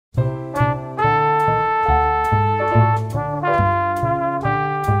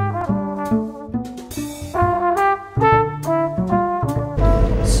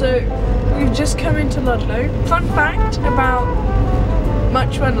come into Ludlow. Fun fact about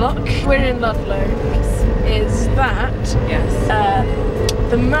Much When Lock, we're in Ludlow, is that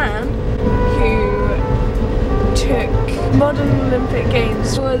the man who took modern Olympic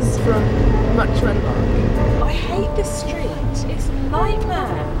Games was from Much When Lock. I hate this street. It's a nightmare.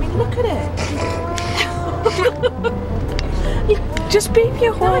 I mean, look at it. Just beep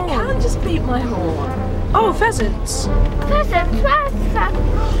your horn. No, I can't just beep my horn. Oh, pheasants. Pheasants.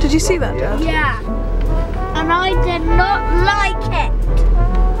 Did you see that, Dad? Yeah. And I did not like it.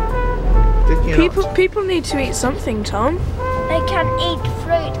 People need to eat something, Tom. They can eat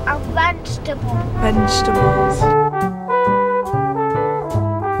fruit and vegetables. Vegetables.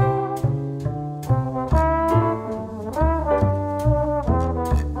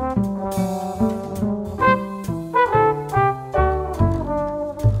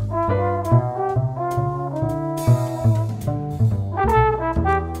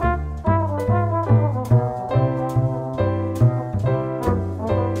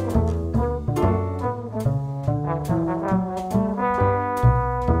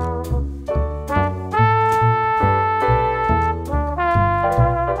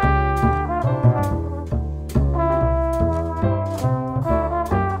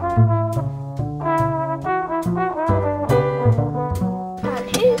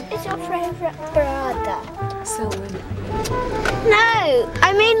 Brother. Selwyn. No,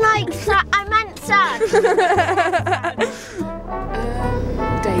 I mean like I meant son.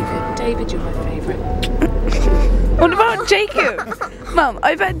 David, you're my favourite. What about Jacob? Mum,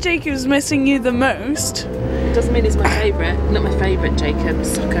 I bet Jacob's missing you the most. Doesn't mean he's my favourite. Not my favourite, Jacob.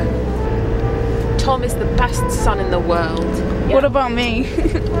 Sucker. Tom is the best son in the world. Yep. What about me?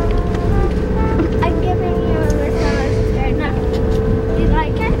 I'm giving you a massage donut. Do you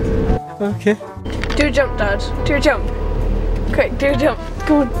like it? Okay. Do a jump, Dad. Do a jump. Quick, do a jump.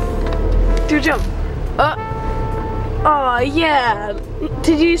 Go on. Do a jump. Oh, yeah.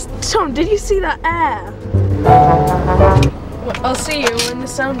 Tom, did you see that air? Well, I'll see you when the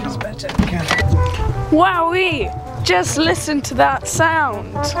sound is better. Okay. Wowee! Just listen to that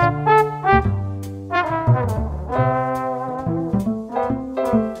sound.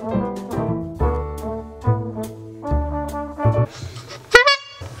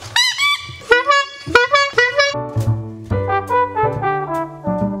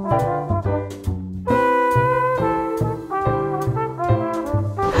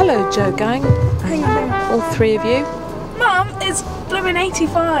 Hello, Joe gang. Hang on. All three of you. Mum, it's blooming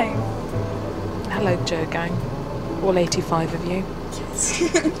 85. Hello, Joe gang. All 85 of you.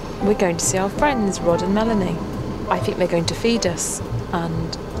 We're going to see our friends, Rod and Melanie. I think they're going to feed us,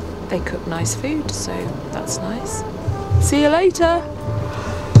 and they cook nice food, so that's nice. See you later.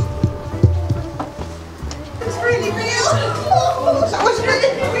 It's really real. That was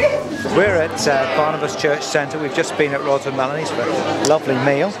really real. We're at Barnabas Church Centre. We've just been at Rod and Melanie's for a lovely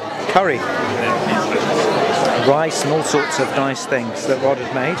meal. Curry, rice and all sorts of nice things that Rod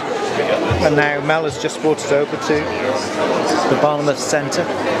had made. And now Mel has just brought us over to the Barnabas Centre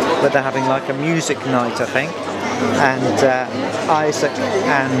where they're having like a music night, I think. And Isaac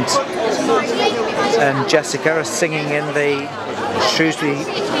and Jessica are singing in the Shrewsbury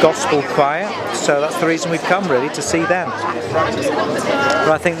Gospel Choir, so that's the reason we've come, really, to see them. But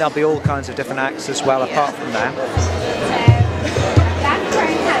I think there'll be all kinds of different acts as well apart from that.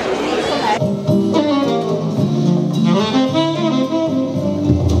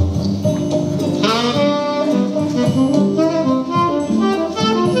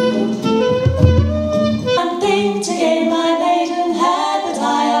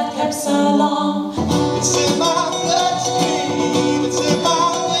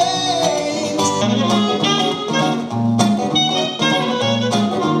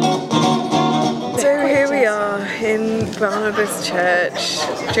 Barnabas Church,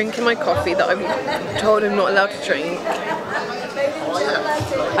 drinking my coffee that I'm told I'm not allowed to drink.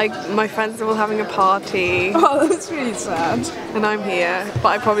 My friends are all having a party. Oh, that's really sad. And I'm here, but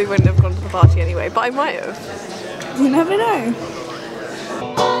I probably wouldn't have gone to the party anyway, but I might have. You never know.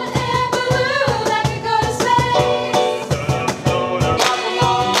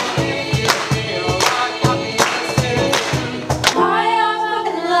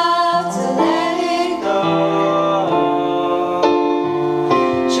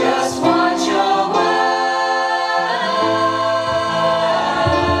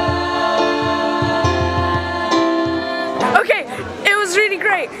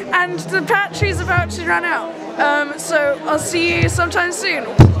 And the battery's about to run out, so I'll see you sometime soon.